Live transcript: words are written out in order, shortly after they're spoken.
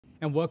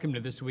And welcome to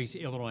this week's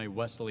Illinois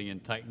Wesleyan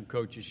Titan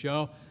Coaches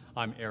Show.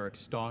 I'm Eric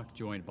Stock,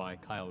 joined by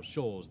Kyle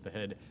Schauls, the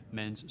head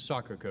men's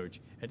soccer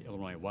coach at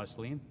Illinois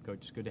Wesleyan. Coach,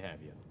 it's good to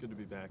have you. Good to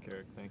be back,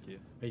 Eric. Thank you.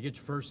 You get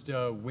your first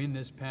win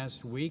this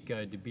past week,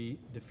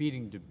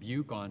 defeating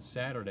Dubuque on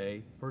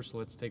Saturday. First,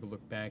 let's take a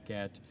look back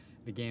at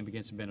the game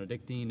against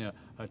Benedictine,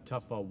 a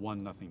tough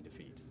 1-0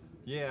 defeat.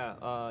 Yeah,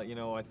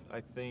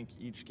 I think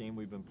each game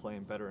we've been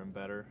playing better and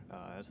better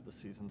as the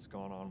season's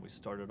gone on. We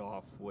started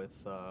off with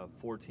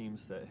 4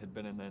 teams that had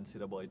been in the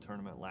NCAA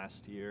tournament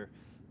last year.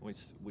 We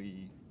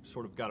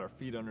sort of got our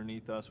feet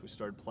underneath us. We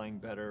started playing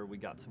better. We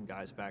got some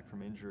guys back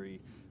from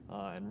injury,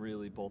 and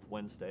really both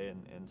Wednesday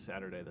and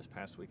Saturday this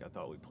past week I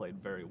thought we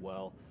played very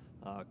well.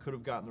 Could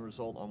have gotten the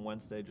result on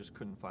Wednesday, just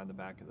couldn't find the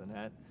back of the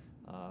net.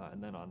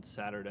 And then on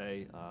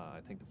Saturday, I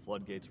think the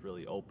floodgates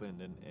really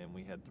opened, and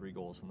we had 3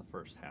 goals in the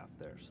first half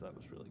there, so that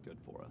was really good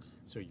for us.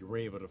 So you were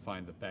able to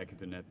find the back of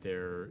the net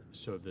there,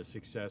 so the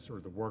success or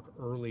the work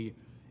early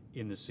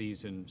in the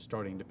season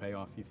starting to pay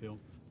off, you feel?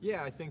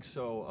 Yeah, I think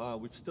so.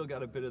 We've still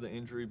got a bit of the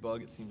injury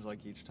bug. It seems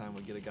like each time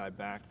we get a guy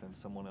back, then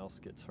someone else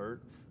gets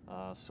hurt.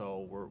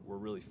 So we're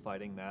really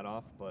fighting that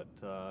off, but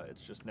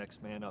it's just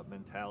next man up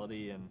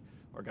mentality, and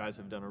our guys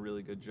have done a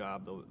really good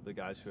job. The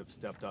guys who have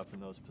stepped up in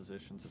those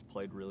positions have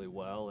played really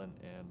well and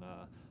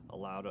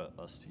allowed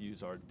us to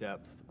use our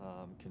depth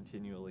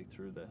continually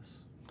through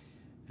this.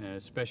 A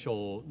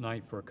special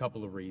night for a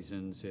couple of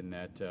reasons in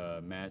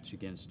that match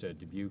against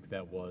Dubuque.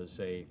 That was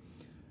a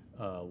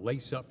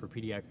Lace Up for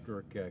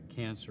Pediatric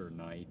Cancer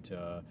night.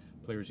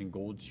 Players in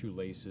gold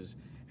shoelaces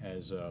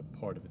as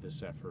part of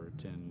this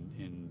effort.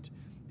 And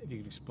if you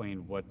could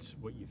explain what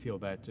you feel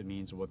that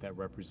means and what that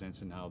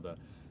represents and how the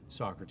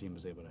soccer team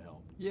was able to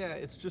help. Yeah,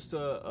 it's just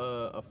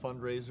a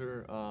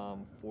fundraiser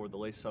for the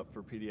Lace Up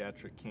for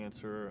Pediatric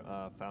Cancer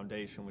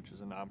Foundation, which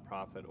is a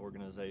nonprofit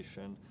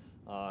organization.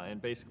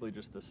 And basically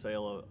just the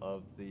sale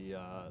of the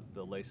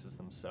laces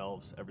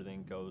themselves,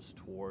 everything goes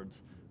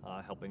towards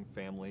helping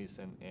families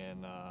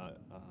and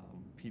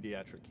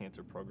pediatric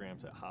cancer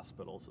programs at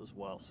hospitals as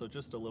well. So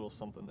just a little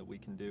something that we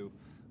can do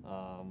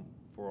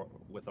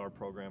with our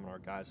program, and our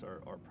guys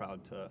are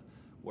proud to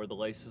wear the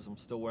laces. I'm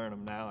still wearing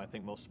them now. I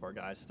think most of our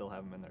guys still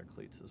have them in their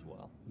cleats as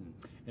well.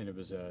 And it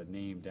was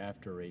named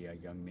after a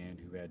young man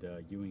who had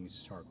Ewing's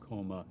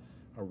sarcoma,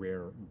 a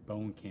rare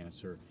bone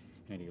cancer,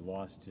 and he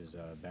lost his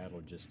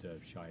battle just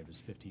shy of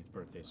his 15th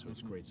birthday. So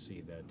it's great to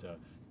see that the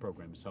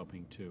program is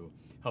helping to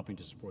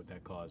support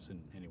that cause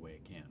in any way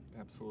it can.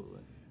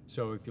 Absolutely.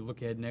 So if you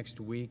look ahead next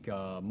week,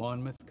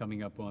 Monmouth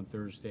coming up on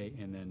Thursday,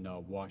 and then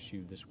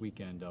WashU this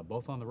weekend,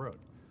 both on the road.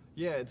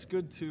 Yeah, it's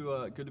good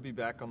to be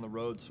back on the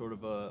road. Sort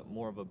of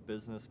more of a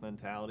business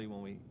mentality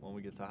when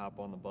we get to hop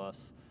on the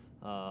bus.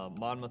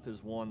 Monmouth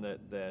is one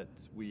that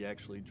we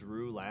actually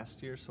drew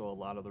last year, so a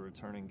lot of the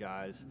returning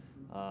guys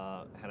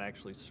had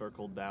actually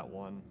circled that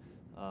one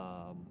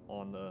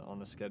on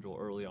the schedule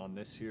early on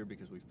this year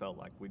because we felt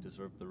like we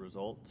deserved the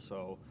result.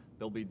 So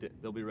they'll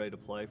be ready to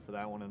play for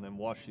that one. And then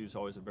WashU is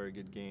always a very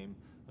good game,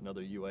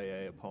 another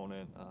UAA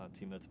opponent, a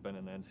team that's been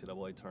in the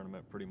NCAA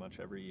tournament pretty much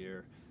every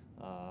year.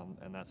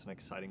 And that's an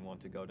exciting one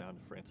to go down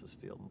to Francis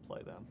Field and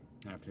play them.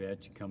 After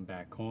that, you come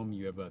back home.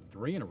 You have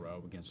 3 in a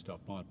row against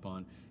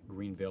Fontbonne,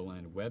 Greenville,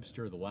 and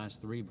Webster, the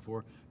last 3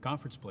 before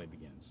conference play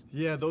begins.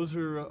 Yeah, those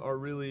are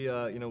really,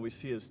 we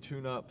see as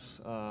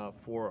tune-ups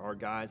for our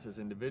guys as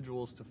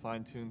individuals to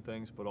fine-tune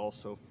things, but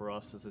also for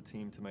us as a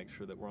team to make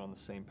sure that we're on the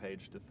same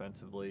page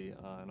defensively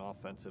and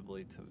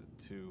offensively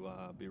to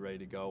be ready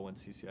to go when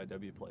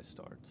CCIW play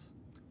starts.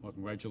 Well,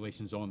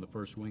 congratulations on the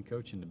first win,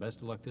 Coach, and the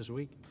best of luck this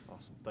week.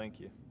 Awesome. Thank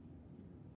you.